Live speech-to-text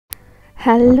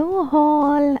Hello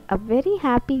all, a very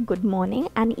happy good morning.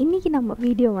 And இன்றைக்கி நம்ம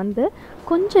video வந்து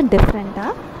கொஞ்சம்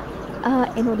டிஃப்ரெண்ட்டாக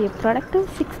என்னுடைய ப்ரொடக்டிவ்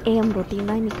 6 AM ரொட்டீன்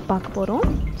தான் இன்றைக்கி பார்க்க போகிறோம்.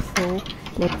 So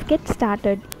let's get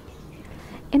started.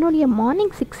 என்னுடைய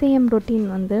மார்னிங் 6 AM ரொட்டீன்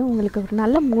வந்து உங்களுக்கு ஒரு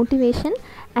நல்ல மோட்டிவேஷன்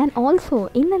அண்ட் ஆல்சோ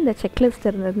இந்த செக்லிஸ்ட்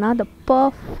இருந்ததுன்னா த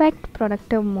பர்ஃபெக்ட்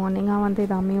ப்ரொடக்டிவ் மார்னிங்காக வந்து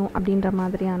இது அமையும் அப்படின்ற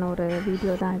மாதிரியான ஒரு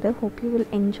வீடியோ தான் இது. Hope you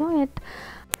will enjoy it.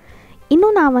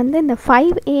 இன்னும் நான் வந்து இந்த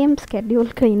 5 AM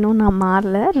ஸ்கெட்யூலுக்கு இன்னும் நான்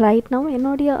மாறல. ரைட் நவ்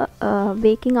என்னுடைய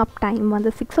வேக்கிங் அப் டைம்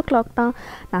வந்து 6 o'clock தான்.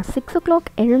 நான் 6 o'clock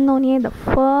எழுந்தோன்னே the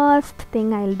first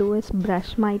thing I will do is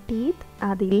brush my teeth.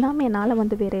 அது இல்லாமல் என்னால்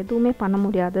வந்து வேறு எதுவுமே பண்ண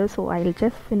முடியாது. So I will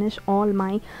just finish all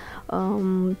my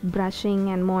brushing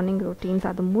and morning routines.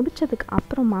 அது முடித்ததுக்கு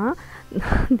அப்புறமா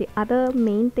the other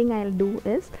main thing I will do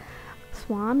is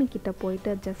சுவாமி கிட்டே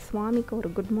போயிட்டு ஜஸ்ட் சுவாமிக்கு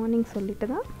ஒரு குட் மார்னிங் சொல்லிட்டு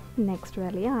தான் நெக்ஸ்ட்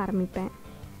வேலையை ஆரம்பிப்பேன்.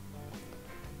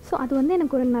 ஸோ அது வந்து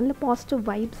எனக்கு ஒரு நல்ல பாசிட்டிவ்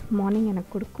வைப்ஸ் மார்னிங் எனக்கு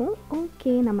கொடுக்கும்.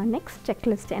 ஓகே, நம்ம நெக்ஸ்ட்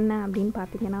செக்லிஸ்ட் என்ன அப்படின்னு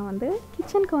பார்த்தீங்கன்னா வந்து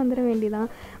கிச்சனுக்கு வந்துட வேண்டியதான்.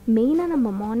 மெயினாக நம்ம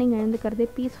மார்னிங் எழுந்துக்கிறதே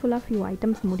பீஸ்ஃபுல்லாக ஃபியூ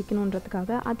ஐட்டம்ஸ்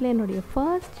முடிக்கணுன்றதுக்காக. அதில் என்னுடைய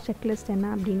ஃபர்ஸ்ட் செக்லிஸ்ட் என்ன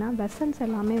அப்படின்னா வெசல்ஸ்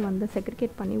எல்லாமே வந்து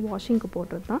செக்ரிகேட் பண்ணி வாஷிங்க்கு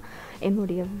போடுறது தான்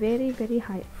என்னுடைய வெரி வெரி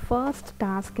ஃபர்ஸ்ட்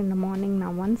டாஸ்க் இந்த மார்னிங்.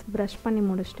 நான் ஒன்ஸ் ப்ரஷ் பண்ணி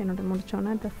முடிச்சுட்டு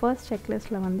முடித்தோன்னே த ஃபர்ஸ்ட்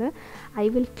செக்லிஸ்ட்டில் வந்து I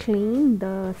will clean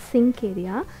the sink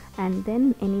area and then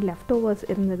any left overs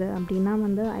இருந்தது அப்படின்னா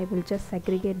வந்து I will just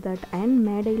segregate that. And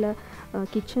மேடையில்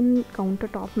கிச்சன்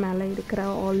கவுண்டர் டாப் மேலே இருக்கிற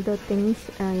ஆல் த திங்ஸ்,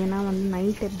 ஏன்னா வந்து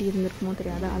நைட் எப்படி இருந்திருக்குமோ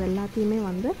தெரியாது, அது எல்லாத்தையுமே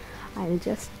வந்து I will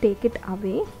just take it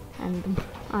away. And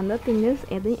other thing is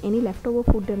any left over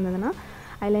food இருந்ததுன்னா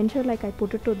I will ensure like I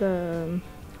put it to the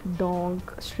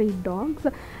street dogs.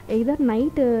 இதர்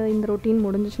நைட்டு இந்த ரொட்டீன்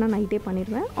முடிஞ்சிச்சுன்னா நைட்டே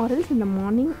பண்ணிடுவேன், ஆர் எல்ஸ் இந்த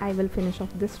morning I will finish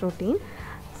of this routine.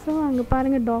 So அங்கே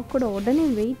பாருங்கள், talk கூட உடனே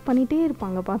வெயிட் பண்ணிகிட்டே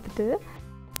இருப்பாங்க பார்த்துட்டு.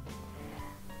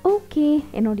 ஓகே,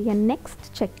 என்னுடைய நெக்ஸ்ட்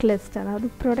செக்லிஸ்ட், அதாவது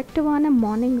ப்ரொடக்டிவான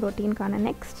மார்னிங் ரொட்டீனுக்கான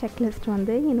நெக்ஸ்ட் செக்லிஸ்ட்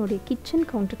வந்து என்னுடைய கிச்சன்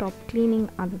கவுண்டர் டாப் க்ளீனிங்.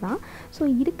 அதுதான். ஸோ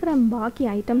இருக்கிற பாக்கி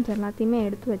ஐட்டம்ஸ் எல்லாத்தையுமே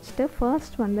எடுத்து வச்சுட்டு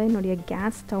ஃபர்ஸ்ட் வந்து என்னுடைய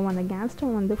கேஸ் ஸ்டவ், அந்த கேஸ்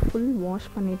ஸ்டவ் வந்து ஃபுல்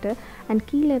வாஷ் பண்ணிவிட்டு அண்ட்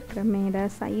கீழே இருக்கிற மேடை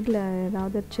சைடில்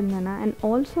ஏதாவது சின்னனா அண்ட்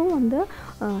ஆல்சோ வந்து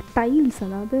டைல்ஸ்,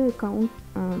 அதாவது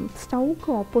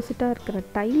ஸ்டவ்க்கு ஆப்போசிட்டாக இருக்கிற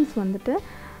டைல்ஸ் வந்துட்டு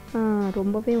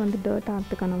ரொம்பவே வந்து டர்ட்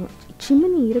ஆகிறதுக்கான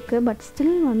சிமினி இருக்குது. பட்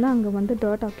ஸ்டில் வந்து அங்கே வந்து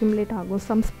டர்ட் அக்யூமுலேட் ஆகும்,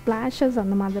 சம் ஸ்ப்ளாஷஸ்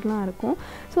அந்த மாதிரிலாம் இருக்கும்.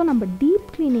 ஸோ நம்ம டீப்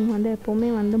க்ளீனிங் வந்து எப்போவுமே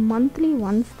வந்து மந்த்லி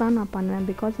ஒன்ஸ் தான் நான் பண்ணுவேன்.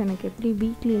 பிகாஸ் எனக்கு எப்படி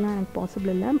வீக்லிலாம் எனக்கு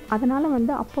பாசிபிள் இல்லை. அதனால்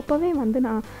வந்து அப்பப்போவே வந்து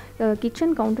நான்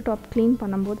கிச்சன் கவுண்டர் டாப் க்ளீன்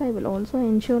பண்ணும்போது I will also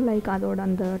ensure like அதோட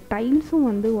அந்த டைல்ஸும்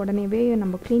வந்து உடனேவே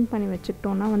நம்ம க்ளீன் பண்ணி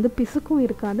வச்சுக்கிட்டோன்னா வந்து பிசுக்கும்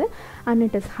இருக்காது. And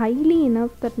it is highly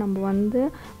enough that நம்ம வந்து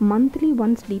மந்த்லி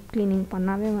ஒன்ஸ் டீப் க்ளீனிங்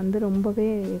பண்ணாவே வந்து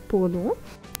ரொம்பவே போதும்.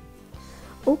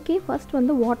 ஓகே, ஃபஸ்ட்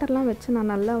வந்து வாட்டர்லாம் வச்சு நான்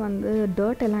நல்லா வந்து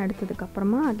டர்ட் எல்லாம்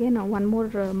எடுத்ததுக்கப்புறமா அகேன் நான் ஒன் மோர்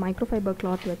மைக்ரோஃபைபர்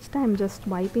கிளாத் வச்சுட்டு I'm just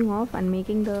wiping of and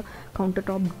making the counter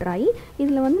top try.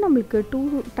 இதில் வந்து நம்மளுக்கு 2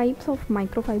 types ஆஃப்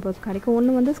மைக்ரோஃபைபர்ஸ் கிடைக்கும்.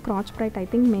 ஒன்று வந்து scratch fried, I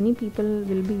think many people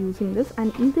will be using this.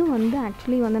 And இது வந்து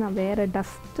ஆக்சுவலி வந்து நான் வேறு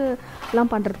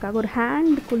டஸ்ட்டுலாம் பண்ணுறதுக்காக ஒரு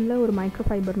ஹேண்டுக்குள்ளே ஒரு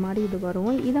மைக்ரோஃபைபர் மாதிரி இது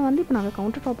வரும். இதை வந்து இப்போ நாங்கள்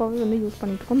கவுண்டர் டாப்பாகவே வந்து யூஸ்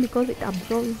பண்ணியிருக்கோம். Because it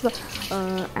absorbs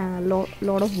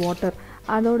lot of water.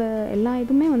 அதோட எல்லா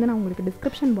இதுவுமே வந்து நான் உங்களுக்கு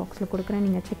டிஸ்கிரிப்ஷன் பாக்ஸில் கொடுக்குறேன்,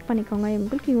 நீங்கள் செக் பண்ணிக்கோங்க.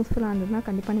 உங்களுக்கு யூஸ்ஃபுல்லாக இருந்ததுன்னா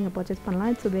கண்டிப்பாக நீங்கள் பர்ச்சேஸ் பண்ணலாம்.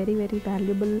 It's very very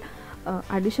valuable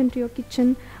addition to your kitchen.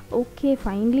 Okay,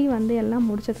 finally வந்து எல்லாம்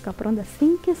முடிச்சதுக்கப்புறம் the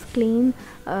sink is clean,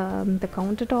 the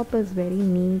countertop is very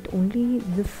neat. Only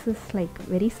this is like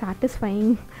very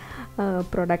satisfying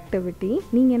productivity.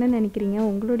 நீங்கள் என்ன நினைக்கிறீங்க?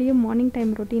 உங்களுடைய மார்னிங்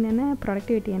டைம் ரொட்டீன் என்ன,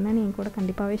 ப்ரொடக்டிவிட்டி என்ன, நீங்கள் கூட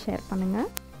கண்டிப்பாகவே ஷேர் பண்ணுங்கள்.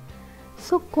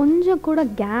 ஸோ கொஞ்சம் கூட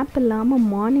கேப் இல்லாமல்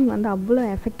மார்னிங் வந்து அவ்வளோ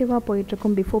எஃபெக்டிவாக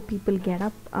போயிட்டுருக்கும் பிஃபோர் பீப்புள் கெட்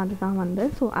அப். அதுதான் வந்து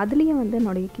ஸோ அதுலேயே வந்து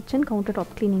என்னுடைய kitchen counter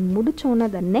top cleaning முடித்தோன்னே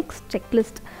the next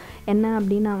checklist என்ன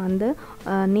அப்படின்னா வந்து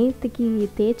நேற்றுக்கு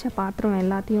தேய்ச்ச பாத்திரம்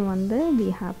எல்லாத்தையும் வந்து we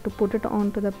have to put it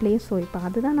on to the place. So இப்போ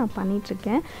அதுதான் நான்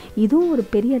பண்ணிகிட்ருக்கேன். இதுவும் ஒரு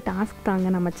பெரிய டாஸ்க் தாங்க,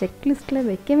 நம்ம செக்லிஸ்ட்டில்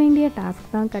வைக்க வேண்டிய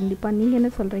டாஸ்க் தான் கண்டிப்பாக. நீங்கள்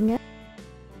என்ன சொல்கிறீங்க?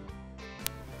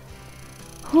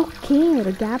 ஓகே,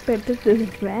 ஒரு கேப் எடுத்து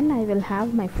when I will have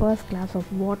my first glass of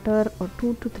water or 2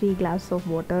 to 3 glasses of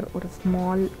water or a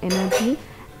small energy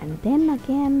and then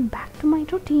again back to my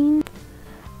routine.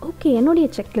 Okay, என்னுடைய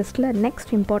செக்லிஸ்ட்டில்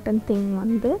நெக்ஸ்ட் இம்பார்ட்டன்ட் திங்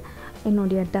வந்து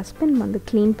என்னுடைய dustbin வந்து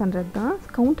clean பண்ணுறது தான்.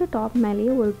 Counter top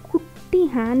மேலேயே ஒரு குட்டி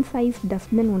hand size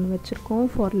dustbin ஒன்று வச்சுருக்கோம்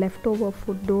for left over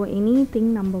ஃபுட்டோ any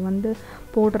thing நம்ம வந்து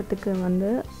போடுறதுக்கு வந்து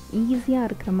ஈஸியாக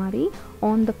இருக்கிற மாதிரி.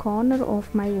 On the corner of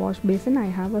my wash basin I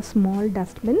have a small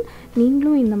dustbin.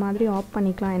 நீங்களும் இந்த மாதிரி ஆஃப்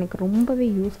பண்ணிக்கலாம், எனக்கு ரொம்பவே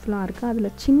யூஸ்ஃபுல்லாக இருக்குது.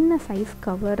 அதில் சின்ன சைஸ்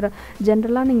கவர்,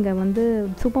 ஜென்ரலாக நீங்கள் வந்து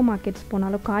சூப்பர் மார்க்கெட்ஸ்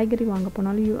போனாலும் காய்கறி வாங்க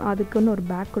போனாலும் அதுக்குன்னு ஒரு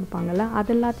பேக் கொடுப்பாங்கள்ல,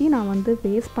 அது எல்லாத்தையும் நான் வந்து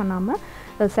வேஸ்ட் பண்ணாமல்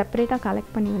செப்பரேட்டாக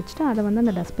கலெக்ட் பண்ணி வச்சுட்டு அதை வந்து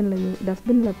அந்த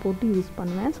டஸ்ட்பினில் போட்டு யூஸ்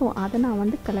பண்ணுவேன். ஸோ அதை நான்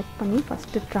வந்து கலெக்ட் பண்ணி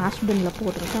ஃபஸ்ட்டு ட்ராஷ் பின்னில்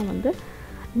போடுறது தான் வந்து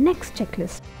next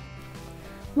checklist.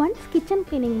 Once kitchen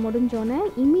cleaning முடிஞ்சோன்னே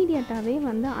இம்மீடியட்டாகவே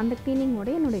வந்து அந்த க்ளீனிங்கோட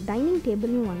என்னுடைய டைனிங்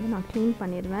டேபிளையும் வந்து நான் க்ளீன்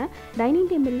பண்ணிடுவேன். டைனிங்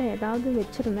டேபிளில் ஏதாவது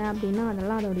வச்சுருந்தேன் அப்படின்னா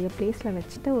அதெல்லாம் அதோடைய ப்ளேஸில்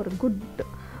வச்சுட்டு ஒரு குட்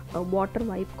வாட்டர்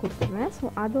வைப் கொடுத்துருவேன். ஸோ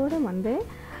அதோடு வந்து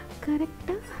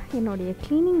கரெக்டாக என்னுடைய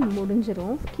க்ளீனிங்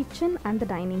முடிஞ்சிடும் kitchen and the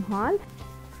dining hall.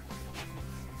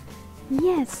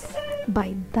 Yes, by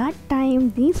that time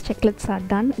these checklists are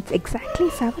done. It's exactly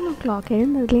 7 o'clock.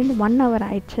 எழுந்ததுலேருந்து 1 hour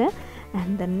ஆயிடுச்சு.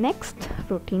 And the next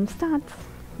routine starts.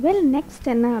 Well, next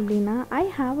என்ன அப்படின்னா I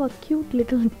have a cute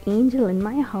little angel in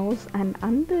my house and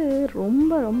அந்த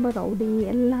ரொம்ப rowdy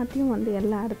எல்லாத்தையும் வந்து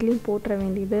எல்லா இடத்துலையும் போட்டுற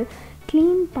வேண்டியது.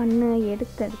 க்ளீன் பண்ண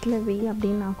எடுத்த இடத்துல வை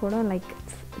அப்படின்னா கூட like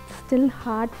it's still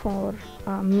hard for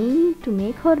me to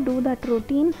make her do that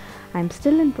routine. I'm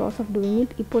still in process of doing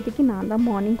it. இப்போதைக்கு நான் தான்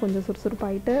மார்னிங் கொஞ்சம்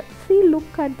சுறுசுறுப்பாயிட்டு see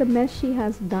look at the mess she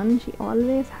has done. She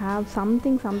always have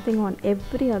something on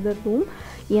every other room.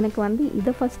 எனக்கு வந்து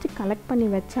இதை first collect பண்ணி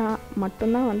வச்சா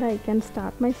மட்டும்தான் வந்து I can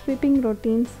start my sweeping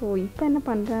routine. So இப்போ என்ன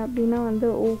பண்ணுறேன் அப்படின்னா வந்து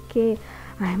okay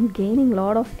I am gaining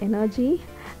lot of energy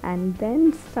and then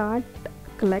start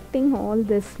collecting all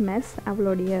this mess.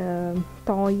 அவளுடைய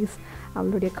டாய்ஸ்,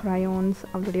 அவளுடைய க்ரையான்ஸ்,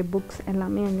 அவளுடைய புக்ஸ்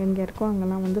எல்லாமே எங்கெங்கே இருக்கோ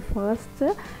அங்கெல்லாம் வந்து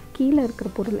ஃபர்ஸ்ட்டு கீழே இருக்கிற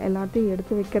பொருள் எல்லாத்தையும்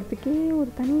எடுத்து வைக்கிறதுக்கே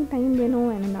ஒரு தனி டைம்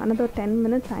வேணும். and another 10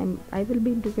 minutes I will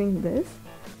be doing this.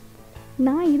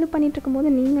 நான் இது பண்ணிகிட்ருக்கும்போது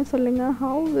நீங்கள் சொல்லுங்கள்,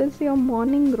 how is your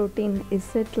morning routine? Is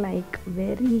it like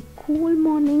very cool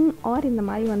morning or இந்த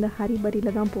மாதிரி வந்து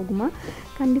ஹரிபரியில் தான் போகுமா?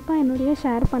 கண்டிப்பாக என்னுடைய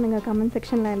ஷேர் பண்ணுங்கள் கமெண்ட்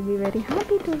செக்ஷனில். I will be very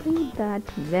happy to read that.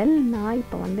 Well, நான்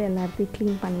இப்போ வந்து எல்லாத்தையும்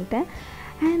க்ளீன் பண்ணிட்டேன்.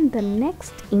 And the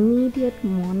next immediate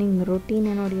morning routine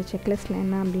என்னுடைய செக்லிஸ்ட்டில்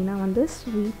என்ன அப்படின்னா வந்து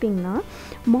ஸ்வீப்பிங் தான்.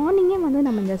 மார்னிங்கே வந்து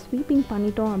நம்ம இந்த ஸ்வீப்பிங்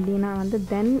பண்ணிட்டோம் அப்படின்னா வந்து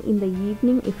தென் இந்த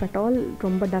ஈவினிங் இஃப் அட் ஆல்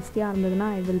ரொம்ப டஸ்டியாக இருந்ததுன்னா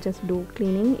I will just two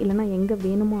cleaning. இல்லைனா எங்கே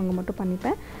வேணுமோ அங்கே மட்டும்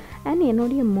பண்ணிப்பேன். அண்ட்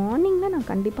என்னுடைய மார்னிங்கில் நான்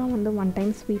கண்டிப்பாக வந்து 1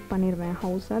 time ஸ்வீப் பண்ணிடுவேன்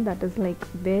ஹவுஸை. That is like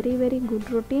very good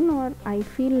routine R I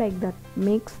feel like that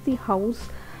makes the house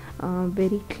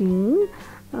very clean.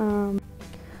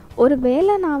 ஒரு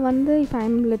வேளை நான் வந்து if I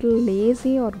am little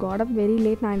lazy R God up very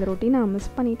late நான் இந்த ரொட்டீனை மிஸ்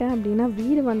பண்ணிட்டேன் அப்படின்னா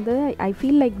வீடு வந்து I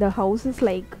feel like the house is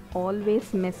like always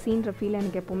மெஸ்ஸின்ற feel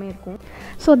எனக்கு எப்போவுமே இருக்கும்.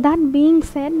 ஸோ தட் பீயிங்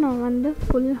செட் நான் வந்து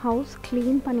ஃபுல் ஹவுஸ்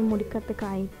க்ளீன் பண்ணி முடிக்கிறதுக்கு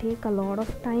I take a lot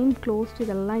of time. Closed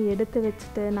இதெல்லாம் எடுத்து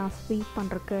வச்சுட்டு நான் ஸ்வீப்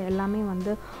பண்ணுறதுக்கு எல்லாமே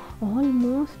வந்து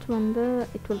ஆல்மோஸ்ட் வந்து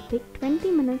it will take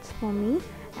 20 minutes for me.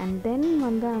 And then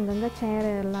வந்து அங்கங்கே சேர்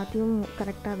எல்லாத்தையும்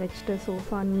கரெக்டாக வச்சுட்டு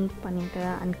சோஃபா நீட் பண்ணிவிட்டு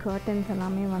அண்ட் கர்டன்ஸ்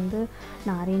எல்லாமே வந்து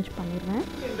நான் அரேஞ்ச் பண்ணிடுவேன்.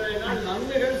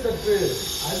 நன்மைகள் சற்று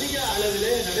அதிக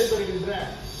அளவிலே நடைபெறுகின்ற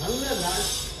நல்ல நாள்.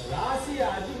 ராசி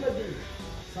அதிபதி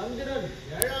சந்திரன்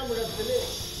 7ஆம் இடத்திலே.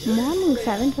 மார்னிங்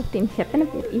 7:15 எத்தனை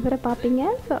பேர் இவரை பார்ப்பீங்க?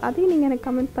 ஸோ அதையும் நீங்கள் எனக்கு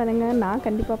கமெண்ட் பண்ணுங்கள். நான்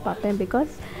கண்டிப்பாக பார்ப்பேன்.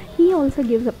 Because he also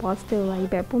gives a positive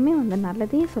vibe. எப்போவுமே வந்து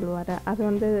நல்லதே சொல்லுவார். அது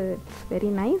வந்து it's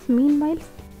very nice. Meanwhile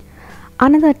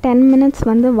another 10 minutes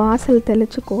வந்து வாசல்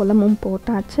தெளித்து கோலமும்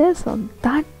போட்டாச்சு. So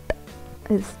that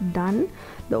is done.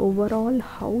 The overall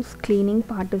house cleaning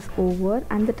part is over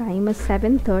and the time is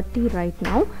 7:30 right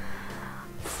now.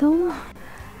 So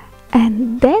and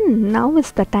then now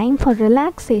is the time for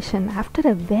relaxation after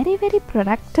a very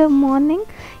productive morning.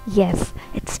 Yes,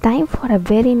 it's time for a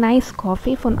very nice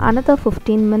coffee for another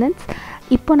 15 minutes.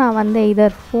 இப்போ நான் வந்து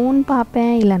இதர் phone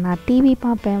பார்ப்பேன் இல்லை நான் TV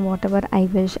பார்ப்பேன், what ever I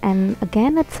wish. And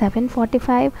again at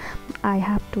 7:45 I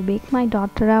have to wake my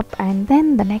daughter up and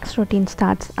then the next routine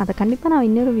starts. அதை கண்டிப்பாக நான்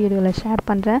இன்னொரு வீடியோவில் ஷேர்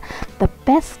பண்ணுறேன். The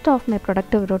best of my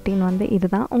productive routine வந்து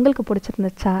இதுதான். உங்களுக்கு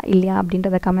பிடிச்சிருந்துச்சா இல்லையா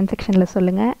அப்படின்றத கமெண்ட் செக்ஷனில்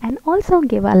சொல்லுங்கள். And also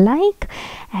give a like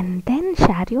and then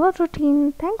share your routine.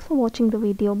 Thanks for வாட்சிங் த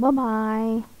வீடியோ.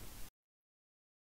 பாய்.